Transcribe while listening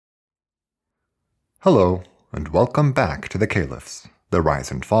Hello, and welcome back to the Caliphs, the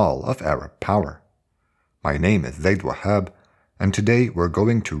rise and fall of Arab power. My name is Zaid Wahab, and today we're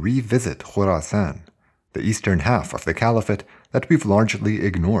going to revisit Khurasan, the eastern half of the Caliphate that we've largely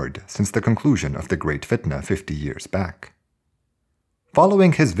ignored since the conclusion of the Great Fitna 50 years back.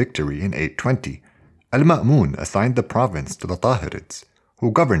 Following his victory in 820, Al-Ma'mun assigned the province to the Tahirids,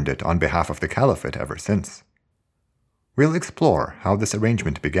 who governed it on behalf of the Caliphate ever since. We'll explore how this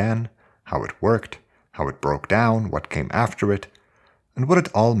arrangement began, how it worked, how it broke down, what came after it, and what it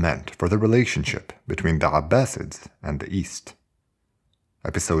all meant for the relationship between the Abbasids and the East.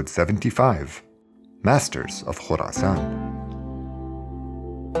 Episode 75, Masters of Khurasan.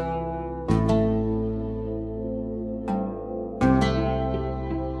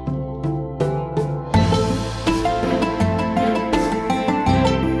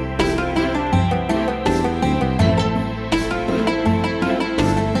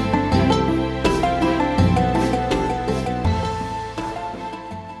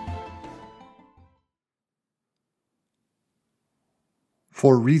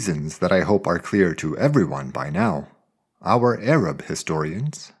 For reasons that I hope are clear to everyone by now, our Arab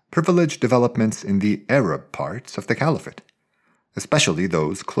historians privilege developments in the Arab parts of the Caliphate, especially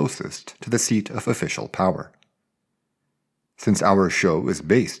those closest to the seat of official power. Since our show is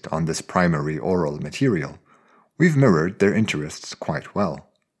based on this primary oral material, we've mirrored their interests quite well.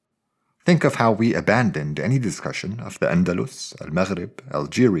 Think of how we abandoned any discussion of the Andalus, Al-Maghrib,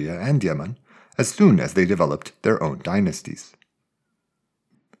 Algeria, and Yemen as soon as they developed their own dynasties.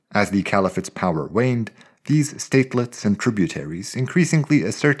 As the Caliphate's power waned, these statelets and tributaries increasingly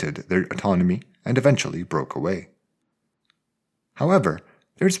asserted their autonomy and eventually broke away. However,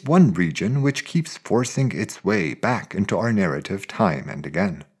 there's one region which keeps forcing its way back into our narrative time and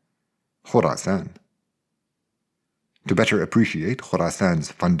again: Khurasan. To better appreciate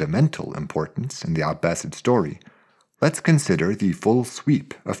Khurasan's fundamental importance in the Abbasid story, let's consider the full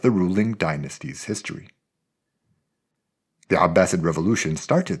sweep of the ruling dynasty's history. The Abbasid revolution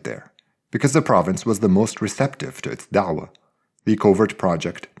started there because the province was the most receptive to its da'wah, the covert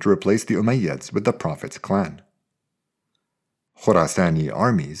project to replace the Umayyads with the Prophet's clan. Khurasani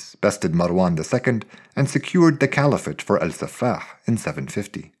armies bested Marwan II and secured the caliphate for al-Saffah in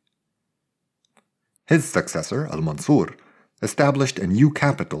 750. His successor, al-Mansur, established a new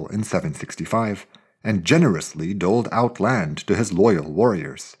capital in 765 and generously doled out land to his loyal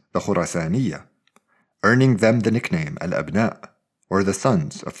warriors, the Khurasaniyya, earning them the nickname Al-Abna', or the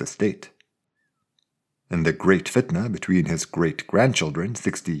sons of the state. In the Great Fitna between his great-grandchildren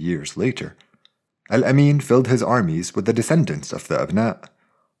 60 years later, Al-Amin filled his armies with the descendants of the Abna',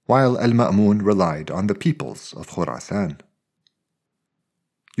 while Al-Ma'mun relied on the peoples of Khurasan.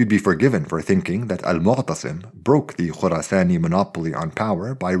 You'd be forgiven for thinking that Al-Mu'tasim broke the Khurasani monopoly on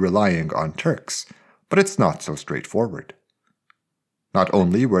power by relying on Turks, but it's not so straightforward. Not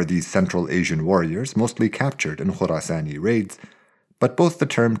only were these Central Asian warriors mostly captured in Khurasani raids, but both the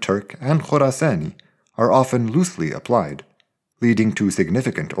term Turk and Khurasani are often loosely applied, leading to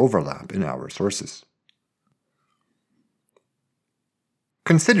significant overlap in our sources.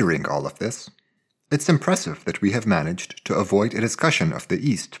 Considering all of this, it's impressive that we have managed to avoid a discussion of the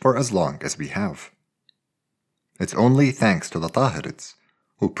East for as long as we have. It's only thanks to the Tahirids,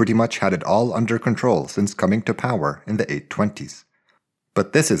 who pretty much had it all under control since coming to power in the 820s.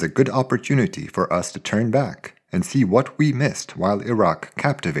 But this is a good opportunity for us to turn back and see what we missed while Iraq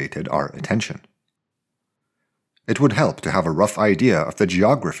captivated our attention. It would help to have a rough idea of the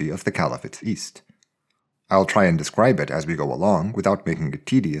geography of the Caliphate's east. I'll try and describe it as we go along without making it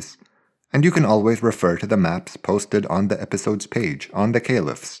tedious, and you can always refer to the maps posted on the episode's page on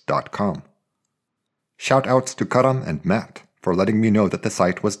thecaliphs.com. Shoutouts to Karam and Matt for letting me know that the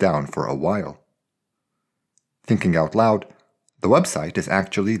site was down for a while. Thinking out loud, the website is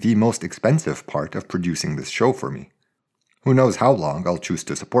actually the most expensive part of producing this show for me. Who knows how long I'll choose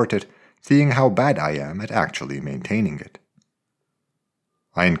to support it, seeing how bad I am at actually maintaining it.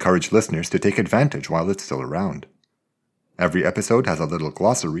 I encourage listeners to take advantage while it's still around. Every episode has a little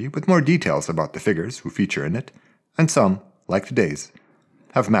glossary with more details about the figures who feature in it, and some, like today's,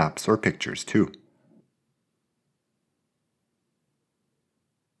 have maps or pictures too.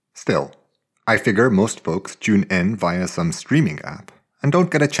 Still, I figure most folks tune in via some streaming app and don't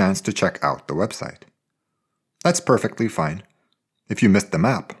get a chance to check out the website. That's perfectly fine. If you missed the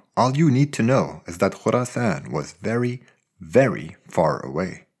map, all you need to know is that Khurasan was very, very far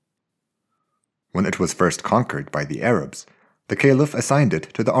away. When it was first conquered by the Arabs, the Caliph assigned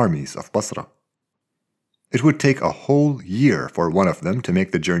it to the armies of Basra. It would take a whole year for one of them to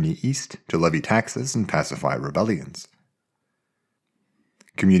make the journey east to levy taxes and pacify rebellions.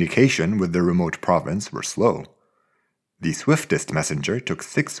 Communication with the remote province were slow. The swiftest messenger took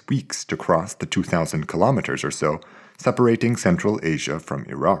 6 weeks to cross the 2,000 kilometers or so separating Central Asia from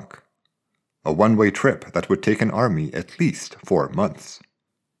Iraq. A one-way trip that would take an army at least 4 months.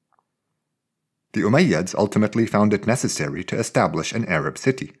 The Umayyads ultimately found it necessary to establish an Arab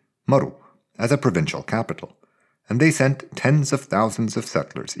city, Maru, as a provincial capital, and they sent tens of thousands of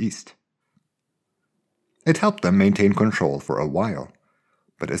settlers east. It helped them maintain control for a while,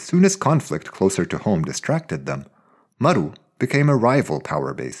 but as soon as conflict closer to home distracted them, Maru became a rival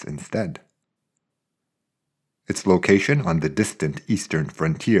power base instead. Its location on the distant eastern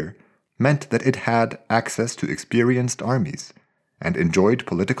frontier meant that it had access to experienced armies and enjoyed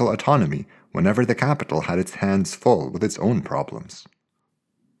political autonomy whenever the capital had its hands full with its own problems.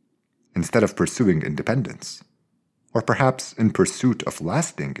 Instead of pursuing independence, or perhaps in pursuit of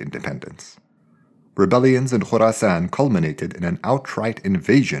lasting independence, rebellions in Khurasan culminated in an outright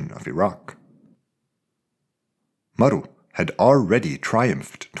invasion of Iraq. Maru had already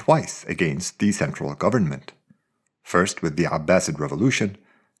triumphed twice against the central government, first with the Abbasid revolution,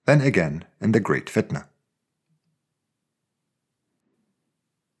 then again in the Great Fitna.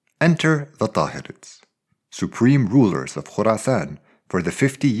 Enter the Tahirids, supreme rulers of Khurasan for the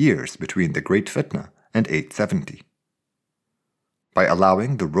 50 years between the Great Fitna and 870. By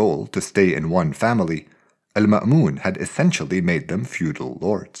allowing the role to stay in one family, Al-Ma'mun had essentially made them feudal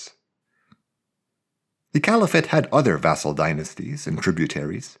lords. The Caliphate had other vassal dynasties and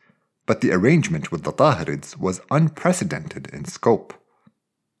tributaries, but the arrangement with the Tahirids was unprecedented in scope.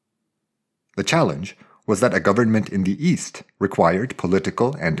 The challenge was that a government in the east required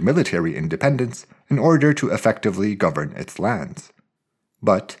political and military independence in order to effectively govern its lands,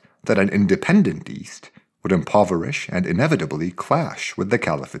 but that an independent east would impoverish and inevitably clash with the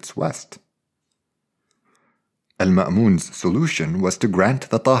Caliphate's west. Al-Ma'mun's solution was to grant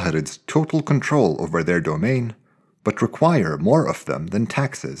the Tahirids total control over their domain, but require more of them than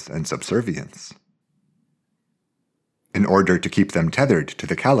taxes and subservience. In order to keep them tethered to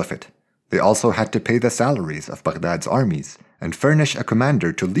the Caliphate, they also had to pay the salaries of Baghdad's armies and furnish a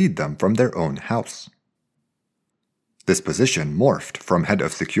commander to lead them from their own house. This position morphed from head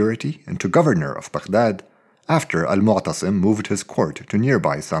of security into governor of Baghdad after Al-Mu'tasim moved his court to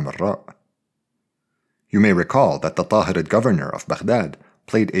nearby Samarra. You may recall that the Tahirid governor of Baghdad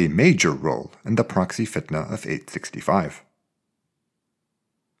played a major role in the proxy fitna of 865.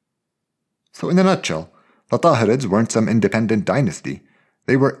 So in a nutshell, the Tahirids weren't some independent dynasty.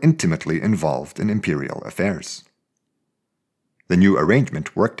 They were intimately involved in imperial affairs. The new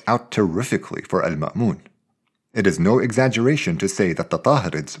arrangement worked out terrifically for Al-Ma'mun. It is no exaggeration to say that the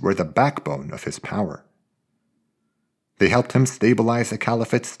Tahirids were the backbone of his power. They helped him stabilize a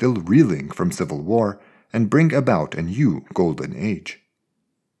caliphate still reeling from civil war and bring about a new golden age.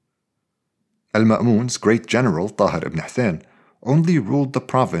 Al-Ma'mun's great general Tahir ibn Hussein only ruled the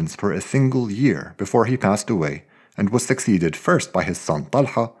province for a single year before he passed away and was succeeded first by his son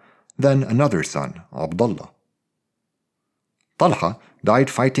Talha, then another son, Abdullah. Talha died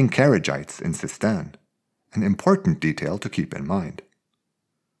fighting kharijites in Sistan, an important detail to keep in mind.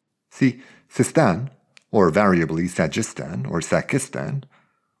 See, Sistan, or variably Sajistan or Sakistan,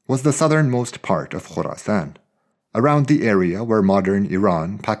 was the southernmost part of Khurasan, around the area where modern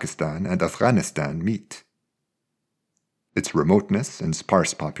Iran, Pakistan, and Afghanistan meet. Its remoteness and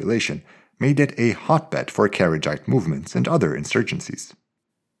sparse population made it a hotbed for Kharijite movements and other insurgencies.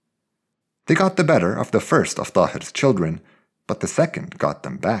 They got the better of the first of Tahir's children, but the second got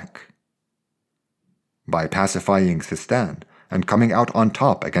them back. By pacifying Sistan and coming out on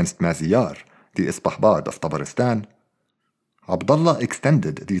top against Maziyar, the Isbahbad of Tabaristan, Abdullah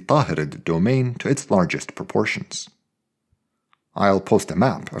extended the Tahirid domain to its largest proportions. I'll post a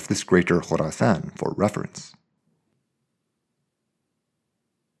map of this greater Khurasan for reference.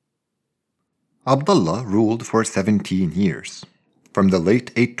 Abdullah ruled for 17 years, from the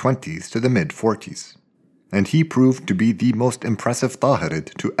late 820s to the mid-40s, and he proved to be the most impressive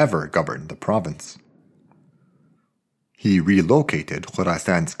Tahirid to ever govern the province. He relocated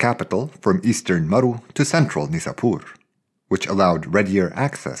Khurasan's capital from eastern Maru to central Nisapur, which allowed readier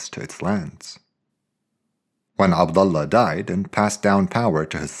access to its lands. When Abdullah died and passed down power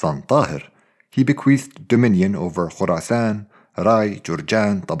to his son Tahir, he bequeathed dominion over Khurasan, Rai,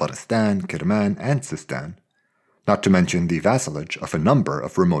 Jurjan, Tabaristan, Kirman, and Sistan, not to mention the vassalage of a number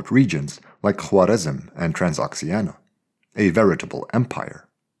of remote regions like Khwarezm and Transoxiana, a veritable empire.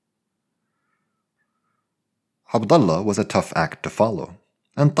 Abdullah was a tough act to follow,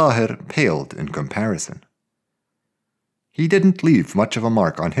 and Tahir paled in comparison. He didn't leave much of a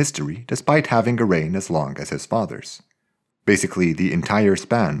mark on history despite having a reign as long as his father's. basically the entire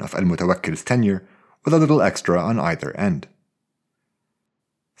span of al-Mutawakkil's tenure, with a little extra on either end.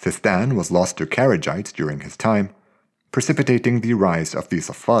 Sistan was lost to kharijites during his time, precipitating the rise of the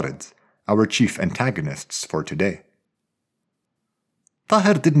Saffarids, our chief antagonists for today.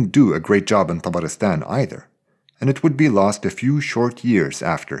 Tahir didn't do a great job in Tabaristan either, and it would be lost a few short years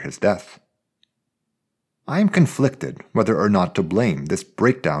after his death. I am conflicted whether or not to blame this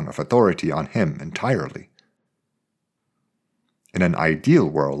breakdown of authority on him entirely. In an ideal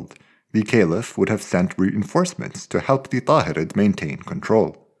world, the Caliph would have sent reinforcements to help the Tahirids maintain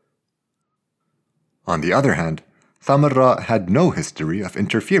control. On the other hand, Samarra had no history of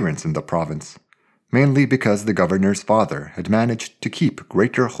interference in the province, mainly because the governor's father had managed to keep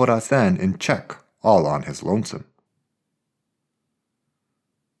Greater Khurasan in check all on his lonesome.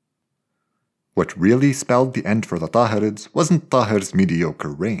 What really spelled the end for the Tahirids wasn't Tahir's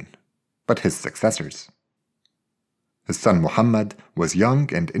mediocre reign, but his successors. His son Muhammad was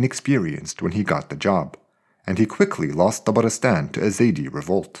young and inexperienced when he got the job, and he quickly lost Tabaristan to a Zaydi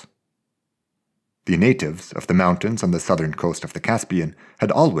revolt. The natives of the mountains on the southern coast of the Caspian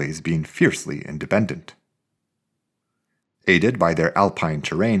had always been fiercely independent. Aided by their alpine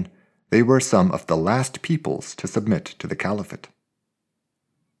terrain, they were some of the last peoples to submit to the caliphate.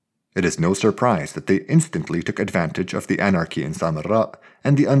 It is no surprise that they instantly took advantage of the anarchy in Samarra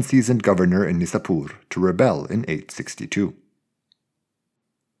and the unseasoned governor in Nisapur to rebel in 862.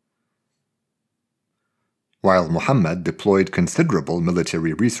 While Muhammad deployed considerable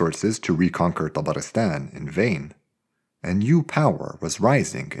military resources to reconquer Tabaristan in vain, a new power was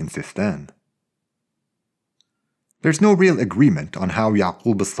rising in Sistan. There's no real agreement on how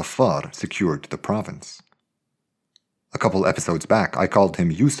Yaqub al-Saffar secured the province. A couple episodes back, I called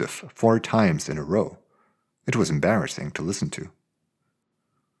him Yusuf 4 times in a row. It was embarrassing to listen to.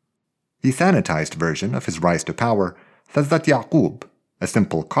 The sanitized version of his rise to power says that Yaqub, a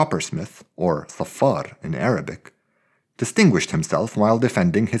simple coppersmith, or Saffar in Arabic, distinguished himself while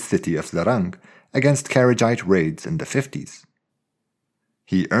defending his city of Zarang against Kharijite raids in the 50s.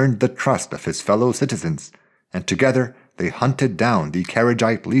 He earned the trust of his fellow citizens, and together they hunted down the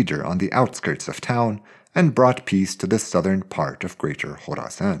Kharijite leader on the outskirts of town and brought peace to the southern part of Greater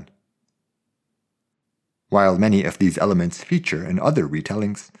Khurasan. While many of these elements feature in other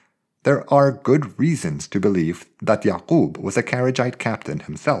retellings, there are good reasons to believe that Yaqub was a Kharijite captain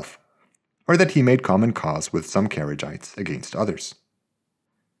himself, or that he made common cause with some Kharijites against others.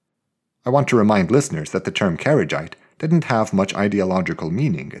 I want to remind listeners that the term Kharijite didn't have much ideological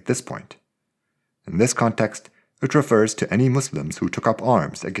meaning at this point. In this context, it refers to any Muslims who took up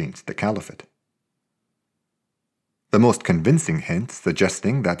arms against the caliphate. The most convincing hints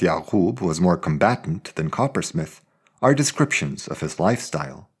suggesting that Yaqub was more combatant than coppersmith are descriptions of his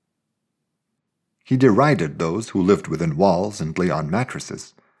lifestyle. He derided those who lived within walls and lay on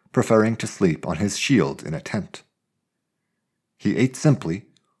mattresses, preferring to sleep on his shield in a tent. He ate simply,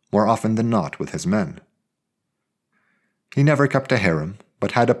 more often than not with his men. He never kept a harem,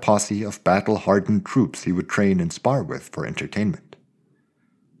 but had a posse of battle-hardened troops he would train and spar with for entertainment.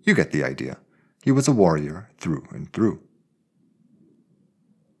 You get the idea. He was a warrior through and through.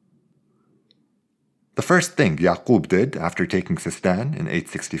 The first thing Yaqub did after taking Sistan in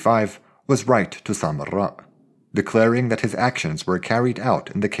 865 was write to Samarra, declaring that his actions were carried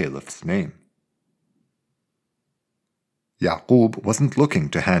out in the caliph's name. Yaqub wasn't looking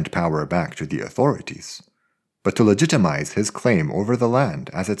to hand power back to the authorities, but to legitimize his claim over the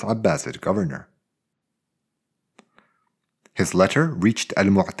land as its Abbasid governor. His letter reached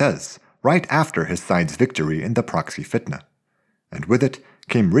al-Mu'taz right after his side's victory in the proxy fitna, and with it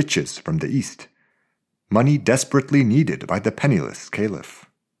came riches from the east, money desperately needed by the penniless caliph.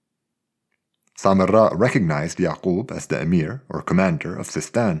 Samarra recognized Yaqub as the emir or commander of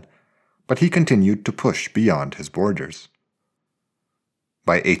Sistan, but he continued to push beyond his borders.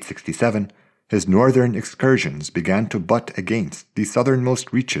 By 867, his northern excursions began to butt against the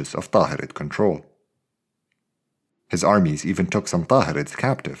southernmost reaches of Tahirid control. His armies even took some Tahirids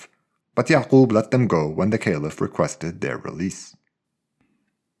captive, but Yaqub let them go when the caliph requested their release.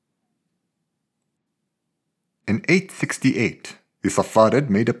 In 868, the Safarid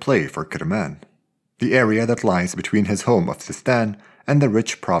made a play for Kerman, the area that lies between his home of Sistan and the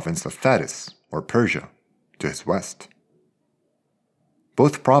rich province of Faris, or Persia, to his west.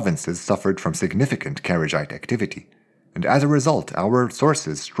 Both provinces suffered from significant Kharijite activity, and as a result, our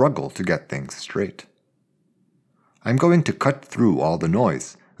sources struggle to get things straight. I'm going to cut through all the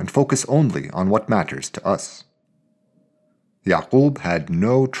noise and focus only on what matters to us. Yaqub had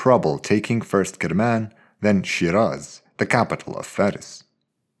no trouble taking first Kerman, then Shiraz, the capital of Faris.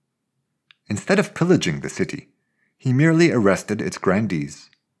 Instead of pillaging the city, He merely arrested its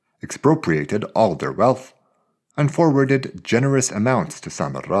grandees, expropriated all their wealth, and forwarded generous amounts to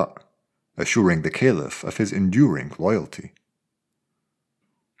Samarra, assuring the caliph of his enduring loyalty.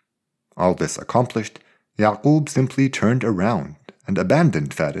 All this accomplished, Yaqub simply turned around and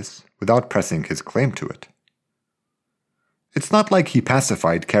abandoned Faris without pressing his claim to it. It's not like he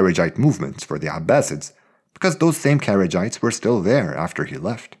pacified Kharijite movements for the Abbasids, because those same Kharijites were still there after he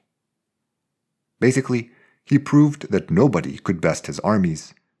left. Basically, he proved that nobody could best his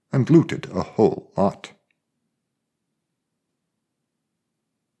armies, and looted a whole lot.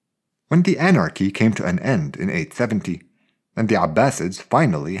 When the anarchy came to an end in 870, and the Abbasids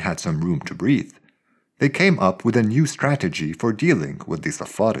finally had some room to breathe, they came up with a new strategy for dealing with the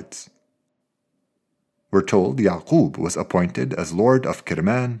Saffarids. We're told Yaqub was appointed as Lord of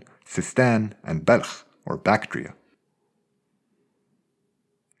Kirman, Sistan, and Balkh, or Bactria.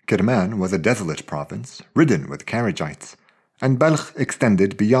 Kirman was a desolate province, ridden with Kharijites, and Balkh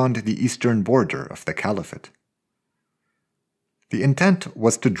extended beyond the eastern border of the Caliphate. The intent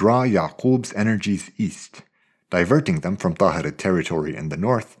was to draw Yaqub's energies east, diverting them from Tahirid territory in the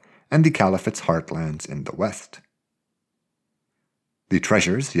north and the Caliphate's heartlands in the west. The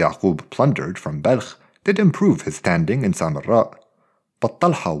treasures Yaqub plundered from Balkh did improve his standing in Samarra, but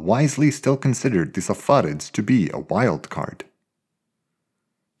Talha wisely still considered the Saffarids to be a wild card.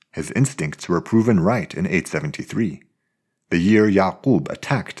 His instincts were proven right in 873, the year Yaqub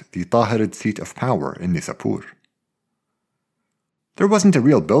attacked the Tahirid seat of power in Nisapur. There wasn't a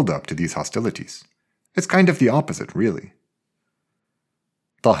real build-up to these hostilities. It's kind of the opposite, really.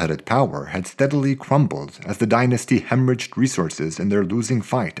 Tahirid power had steadily crumbled as the dynasty hemorrhaged resources in their losing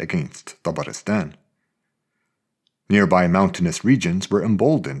fight against Tabaristan. Nearby mountainous regions were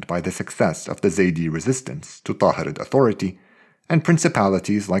emboldened by the success of the Zaydi resistance to Tahirid authority, and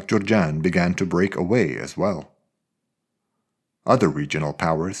principalities like Jurjan began to break away as well. Other regional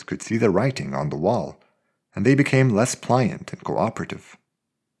powers could see the writing on the wall, and they became less pliant and cooperative.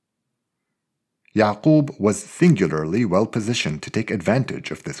 Yaqub was singularly well positioned to take advantage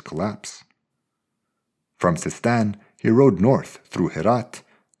of this collapse. From Sistan, he rode north through Herat,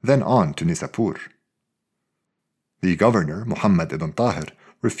 then on to Nisapur. The governor, Muhammad ibn Tahir,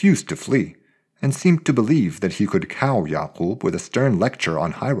 refused to flee, and seemed to believe that he could cow Yaqub with a stern lecture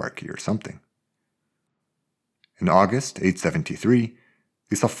on hierarchy or something. In August 873,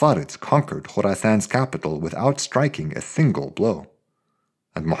 the Saffarids conquered Khurasan's capital without striking a single blow,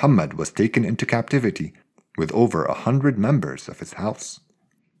 and Muhammad was taken into captivity with over 100 members of his house.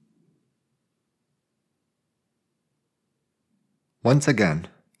 Once again,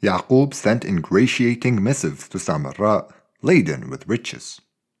 Yaqub sent ingratiating missives to Samarra, laden with riches.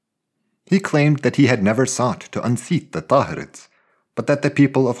 He claimed that he had never sought to unseat the Tahirids, but that the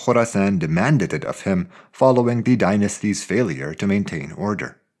people of Khurasan demanded it of him following the dynasty's failure to maintain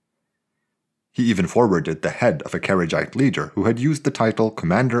order. He even forwarded the head of a Kharijite leader who had used the title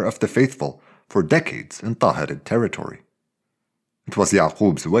Commander of the Faithful for decades in Tahirid territory. It was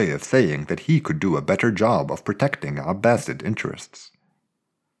Yaqub's way of saying that he could do a better job of protecting Abbasid interests.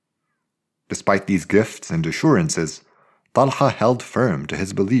 Despite these gifts and assurances, Talha held firm to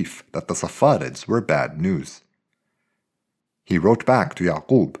his belief that the Saffarids were bad news. He wrote back to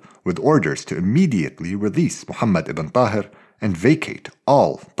Yaqub with orders to immediately release Muhammad ibn Tahir and vacate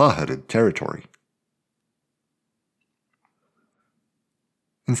all Tahirid territory.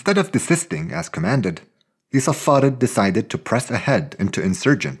 Instead of desisting as commanded, the Saffarid decided to press ahead into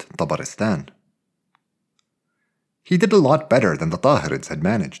insurgent Tabaristan. He did a lot better than the Tahirids had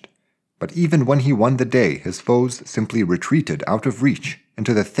managed, but even when he won the day, his foes simply retreated out of reach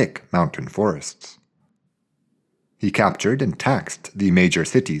into the thick mountain forests. He captured and taxed the major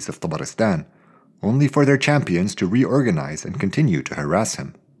cities of Tabaristan, only for their champions to reorganize and continue to harass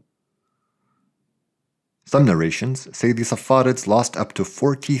him. Some narrations say the Saffarids lost up to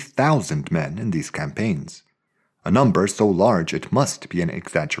 40,000 men in these campaigns, a number so large it must be an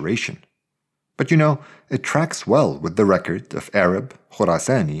exaggeration. But it tracks well with the record of Arab,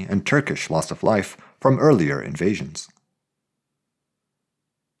 Khurasani, and Turkish loss of life from earlier invasions.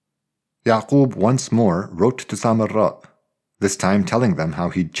 Yaqub once more wrote to Samarra, this time telling them how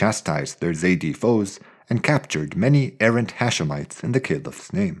he'd chastised their Zaydi foes and captured many errant Hashemites in the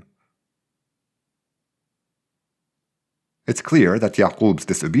Caliph's name. It's clear that Yaqub's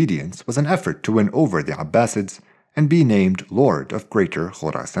disobedience was an effort to win over the Abbasids and be named Lord of Greater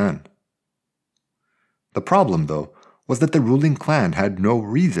Khurasan. The problem, though, was that the ruling clan had no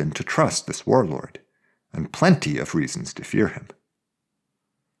reason to trust this warlord, and plenty of reasons to fear him.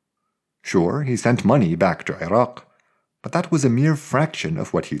 Sure, he sent money back to Iraq, but that was a mere fraction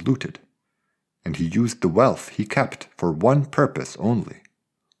of what he looted. and he used the wealth he kept for one purpose only: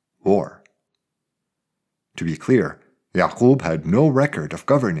 war. To be clear, Yaqub had no record of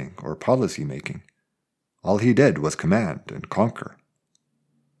governing or policy making. All he did was command and conquer.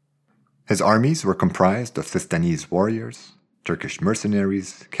 His armies were comprised of Sistanese warriors, Turkish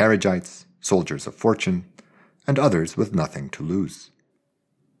mercenaries, kharijites, soldiers of fortune, and others with nothing to lose.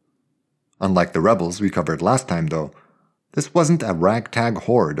 Unlike the rebels we covered last time, though, this wasn't a ragtag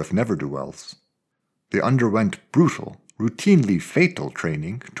horde of ne'er-do-wells. They underwent brutal, routinely fatal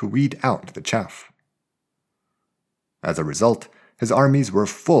training to weed out the chaff. As a result, his armies were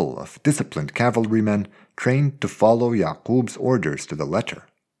full of disciplined cavalrymen trained to follow Yaqub's orders to the letter.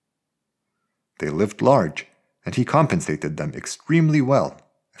 They lived large, and he compensated them extremely well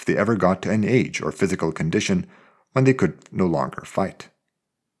if they ever got to an age or physical condition when they could no longer fight.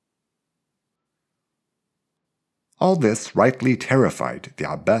 All this rightly terrified the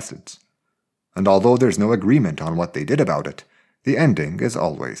Abbasids, and although there's no agreement on what they did about it, the ending is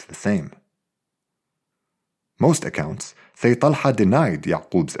always the same. Most accounts say Talha denied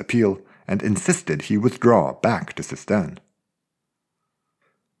Yaqub's appeal and insisted he withdraw back to Sistan.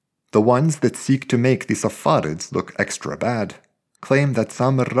 The ones that seek to make the Safarids look extra bad claim that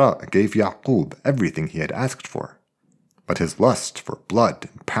Samarra gave Yaqub everything he had asked for, but his lust for blood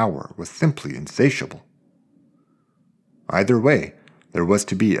and power was simply insatiable. Either way, there was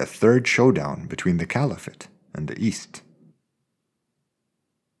to be a third showdown between the Caliphate and the East.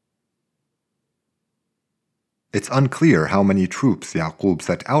 It's unclear how many troops Yaqub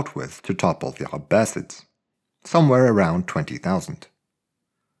set out with to topple the Abbasids, somewhere around 20,000.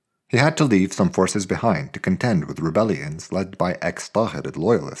 He had to leave some forces behind to contend with rebellions led by ex-Tahirid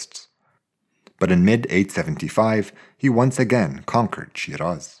loyalists. But in mid-875, he once again conquered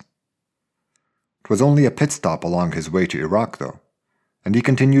Shiraz. It was only a pit stop along his way to Iraq, though, and he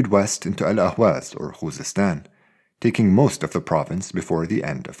continued west into Al-Ahwaz or Khuzestan, taking most of the province before the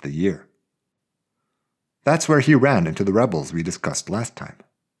end of the year. That's where he ran into the rebels we discussed last time.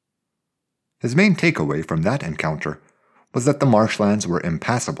 His main takeaway from that encounter was that the marshlands were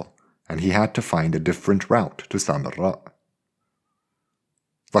impassable, and he had to find a different route to Samarra.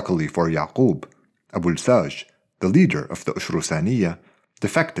 Luckily for Yaqub, Abul Saj, the leader of the Ushrusaniya,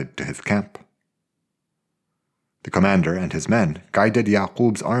 defected to his camp. The commander and his men guided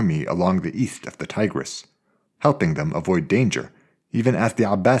Yaqub's army along the east of the Tigris, helping them avoid danger, even as the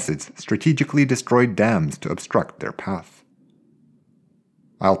Abbasids strategically destroyed dams to obstruct their path.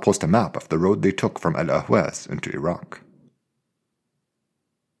 I'll post a map of the road they took from Al-Ahwaz into Iraq.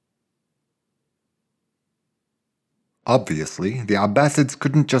 Obviously, the Abbasids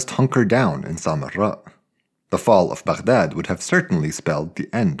couldn't just hunker down in Samarra. The fall of Baghdad would have certainly spelled the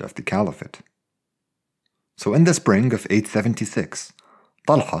end of the Caliphate. So in the spring of 876,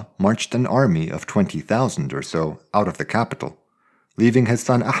 Talha marched an army of 20,000 or so out of the capital, leaving his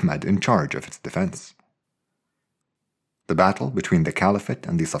son Ahmad in charge of its defense. The battle between the Caliphate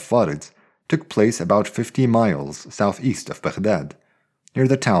and the Safarids took place about 50 miles southeast of Baghdad, near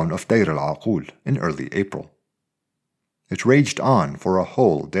the town of Deir al-Aqul in early April. It raged on for a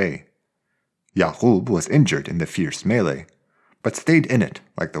whole day. Yaqub was injured in the fierce melee, but stayed in it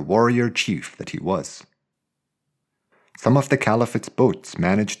like the warrior chief that he was. Some of the Caliphate's boats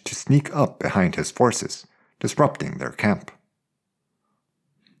managed to sneak up behind his forces, disrupting their camp.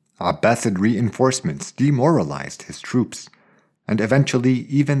 Abbasid reinforcements demoralized his troops, and eventually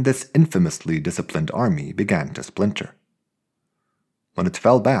even this infamously disciplined army began to splinter. When it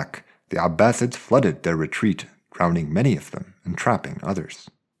fell back, the Abbasids flooded their retreat, drowning many of them and trapping others.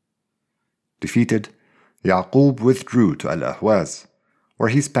 Defeated, Yaqub withdrew to Al-Ahwaz, where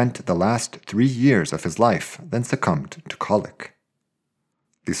he spent the last 3 years of his life, then succumbed to colic.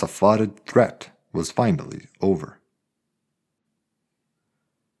 The Safarid threat was finally over.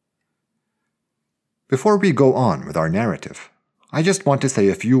 Before we go on with our narrative, I just want to say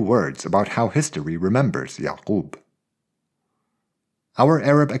a few words about how history remembers Yaqub. Our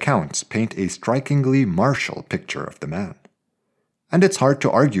Arab accounts paint a strikingly martial picture of the man, and it's hard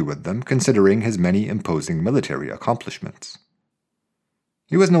to argue with them considering his many imposing military accomplishments.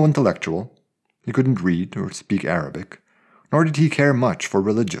 He was no intellectual, he couldn't read or speak Arabic, nor did he care much for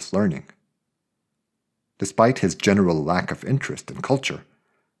religious learning. Despite his general lack of interest in culture,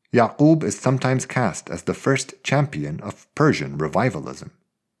 Yaqub is sometimes cast as the first champion of Persian revivalism.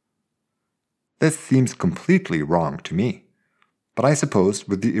 This seems completely wrong to me, but I suppose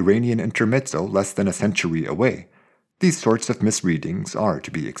with the Iranian intermezzo less than a century away, these sorts of misreadings are to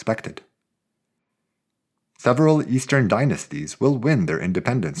be expected. Several Eastern dynasties will win their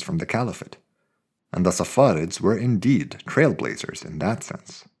independence from the Caliphate, and the Safarids were indeed trailblazers in that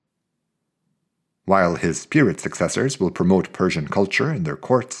sense. While his spirit successors will promote Persian culture in their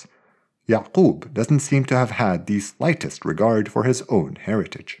courts, Yaqub doesn't seem to have had the slightest regard for his own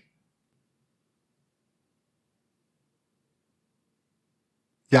heritage.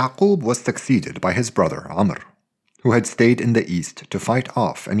 Yaqub was succeeded by his brother Amr, who had stayed in the east to fight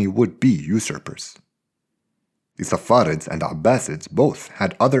off any would-be usurpers. The Saffarids and Abbasids both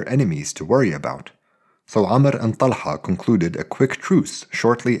had other enemies to worry about, so Amr and Talha concluded a quick truce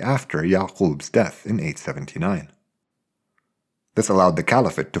shortly after Yaqub's death in 879. This allowed the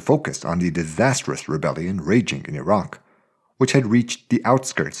caliphate to focus on the disastrous rebellion raging in Iraq, which had reached the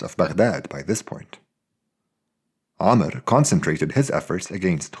outskirts of Baghdad by this point. Amr concentrated his efforts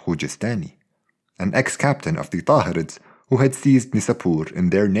against Khujistani, an ex-captain of the Tahirids who had seized Nisapur in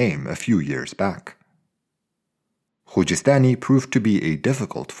their name a few years back. Khujistani proved to be a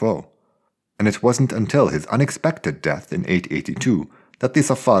difficult foe, and it wasn't until his unexpected death in 882 that the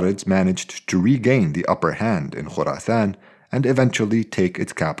Saffarids managed to regain the upper hand in Khurasan and eventually take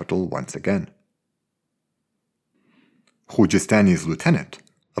its capital once again. Khujistani's lieutenant,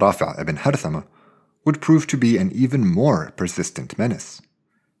 Rafi' ibn Harthama, would prove to be an even more persistent menace,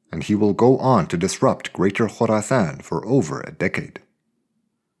 and he will go on to disrupt Greater Khurasan for over a decade.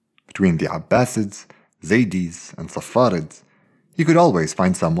 Between the Abbasids, Zaydis, and Saffarids, he could always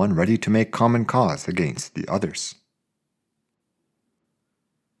find someone ready to make common cause against the others.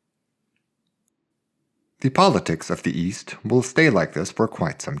 The politics of the East will stay like this for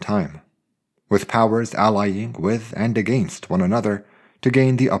quite some time, with powers allying with and against one another to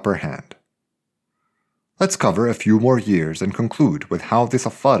gain the upper hand. Let's cover a few more years and conclude with how the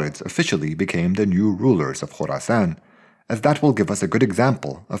Saffarids officially became the new rulers of Khurasan, as that will give us a good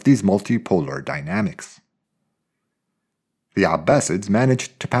example of these multipolar dynamics. The Abbasids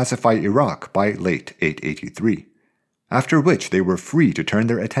managed to pacify Iraq by late 883, after which they were free to turn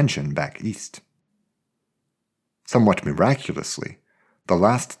their attention back east. Somewhat miraculously, the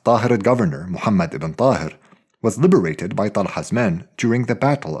last Tahirid governor, Muhammad ibn Tahir, was liberated by Talha's men during the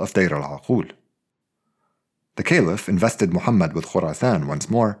Battle of Deir al-Aqul. The Caliph invested Muhammad with Khurasan once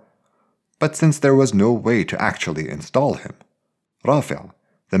more, but since there was no way to actually install him, Rafi',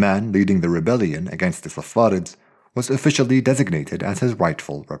 the man leading the rebellion against the Saffarids, was officially designated as his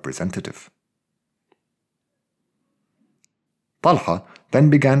rightful representative. Talha then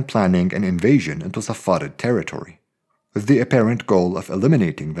began planning an invasion into Saffarid territory, with the apparent goal of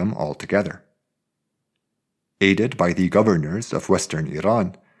eliminating them altogether. Aided by the governors of western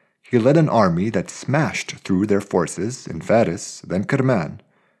Iran, he led an army that smashed through their forces in Faris, then Kerman,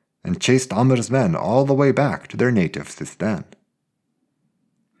 and chased Amr's men all the way back to their native Sistan.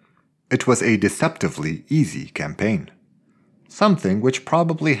 It was a deceptively easy campaign, something which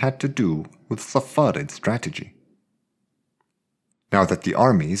probably had to do with Saffarid strategy. Now that the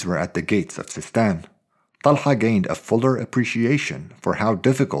armies were at the gates of Sistan, Talha gained a fuller appreciation for how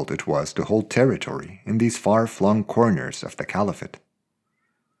difficult it was to hold territory in these far-flung corners of the caliphate.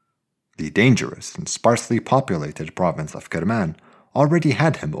 The dangerous and sparsely populated province of Kerman already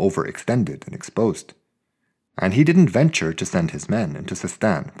had him overextended and exposed, and he didn't venture to send his men into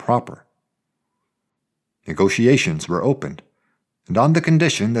Sistan proper. Negotiations were opened, and on the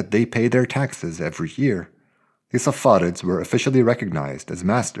condition that they pay their taxes every year, the Saffarids were officially recognized as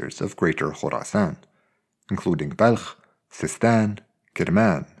masters of Greater Khurasan, including Balkh, Sistan,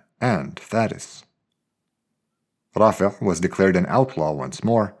 Kerman, and Faris. Rafi' was declared an outlaw once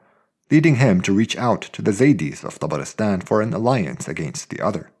more, leading him to reach out to the Zaydis of Tabaristan for an alliance against the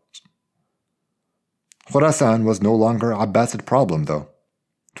others. Khurasan was no longer an Abbasid problem, though.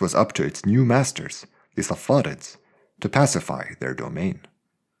 It was up to its new masters, the Saffarids, to pacify their domain.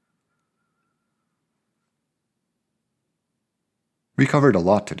 We covered a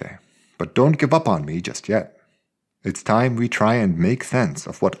lot today, but don't give up on me just yet. It's time we try and make sense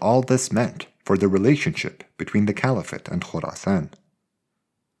of what all this meant for the relationship between the Caliphate and Khurasan.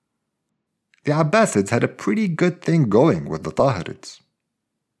 The Abbasids had a pretty good thing going with the Tahirids.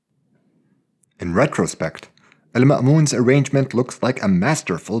 In retrospect, Al-Ma'mun's arrangement looks like a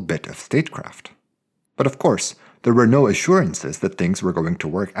masterful bit of statecraft. But of course, there were no assurances that things were going to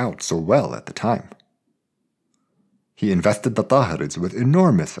work out so well at the time. He invested the Tahirids with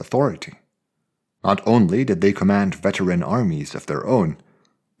enormous authority. Not only did they command veteran armies of their own,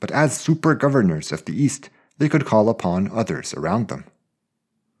 but as super governors of the East, they could call upon others around them.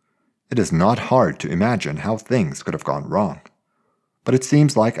 It is not hard to imagine how things could have gone wrong, but it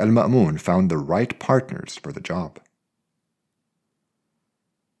seems like Al-Ma'mun found the right partners for the job.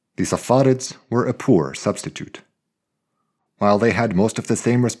 The Saffarids were a poor substitute. While they had most of the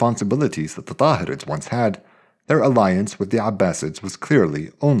same responsibilities that the Tahirids once had, their alliance with the Abbasids was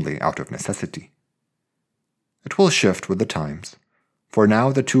clearly only out of necessity, It will shift with the times, for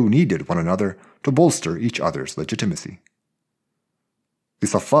now the two needed one another to bolster each other's legitimacy. The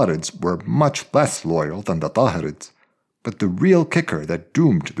Saffarids were much less loyal than the Tahirids, but the real kicker that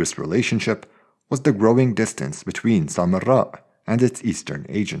doomed this relationship was the growing distance between Samarra and its eastern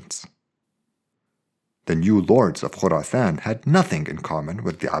agents. The new lords of Khurasan had nothing in common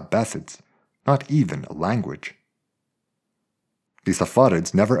with the Abbasids, not even a language. The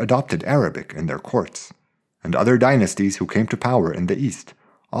Saffarids never adopted Arabic in their courts, and other dynasties who came to power in the east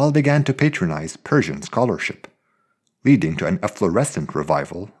all began to patronize Persian scholarship, leading to an efflorescent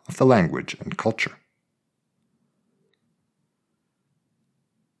revival of the language and culture.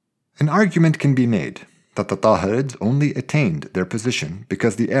 An argument can be made that the Tahirids only attained their position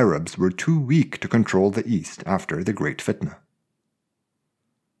because the Arabs were too weak to control the east after the Great Fitna.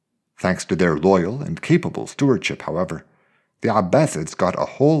 Thanks to their loyal and capable stewardship, however, the Abbasids got a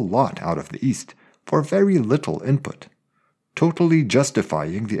whole lot out of the east for very little input, totally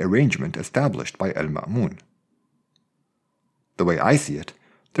justifying the arrangement established by al-Ma'mun. The way I see it,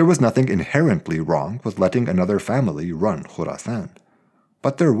 there was nothing inherently wrong with letting another family run Khurasan,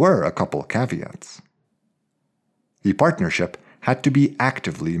 but there were a couple caveats. The partnership had to be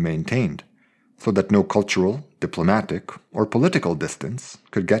actively maintained, so that no cultural, diplomatic, or political distance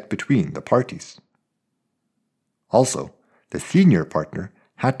could get between the parties. Also, the senior partner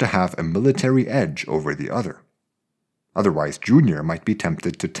had to have a military edge over the other. Otherwise, Junior might be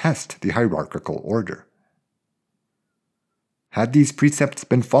tempted to test the hierarchical order. Had these precepts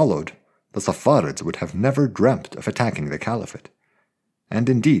been followed, the Saffarids would have never dreamt of attacking the caliphate, and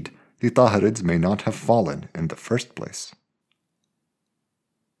indeed, the Tahirids may not have fallen in the first place.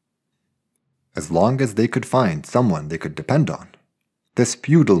 As long as they could find someone they could depend on, this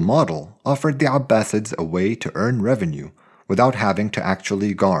feudal model offered the Abbasids a way to earn revenue without having to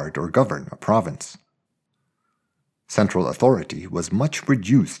actually guard or govern a province. Central authority was much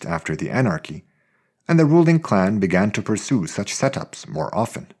reduced after the anarchy, and the ruling clan began to pursue such setups more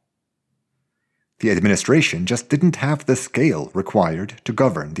often. The administration just didn't have the scale required to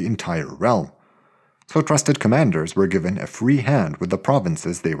govern the entire realm, so trusted commanders were given a free hand with the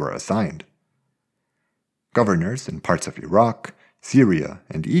provinces they were assigned. Governors in parts of Iraq, Syria,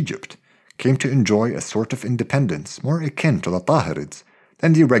 and Egypt came to enjoy a sort of independence more akin to the Tahirids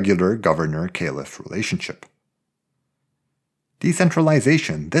than the regular governor-caliph relationship.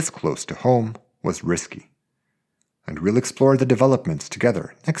 Decentralization this close to home was risky, and we'll explore the developments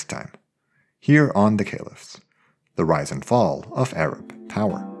together next time, here on The Caliphs, the rise and fall of Arab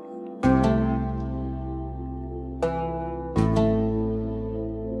power.